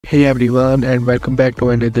Hey everyone, and welcome back to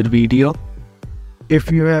another video.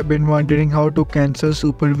 If you have been wondering how to cancel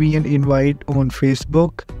Supervision invite on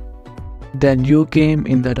Facebook, then you came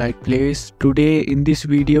in the right place. Today in this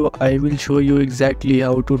video I will show you exactly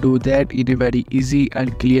how to do that in a very easy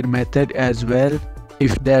and clear method as well.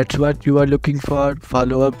 If that's what you are looking for,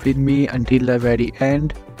 follow up with me until the very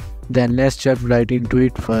end. Then let's jump right into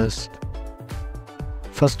it first.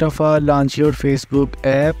 First of all, launch your Facebook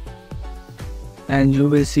app and you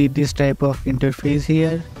will see this type of interface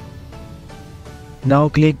here. Now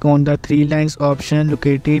click on the three lines option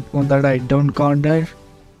located on the right down corner.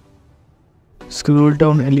 Scroll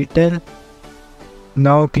down a little.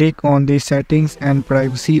 Now click on the settings and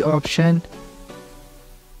privacy option.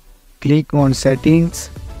 Click on settings.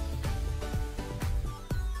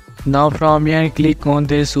 Now from here click on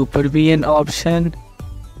the supervision option.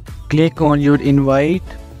 Click on your invite.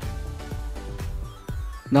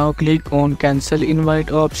 Now click on cancel invite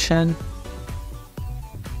option.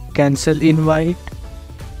 Cancel invite.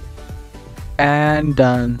 And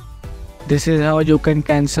done. This is how you can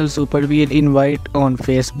cancel Supervision invite on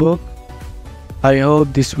Facebook. I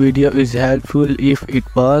hope this video is helpful. If it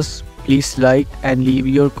was, please like and leave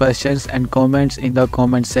your questions and comments in the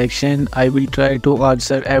comment section. I will try to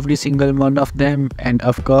answer every single one of them, and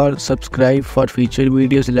of course subscribe for future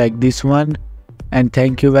videos like this one. And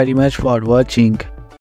thank you very much for watching.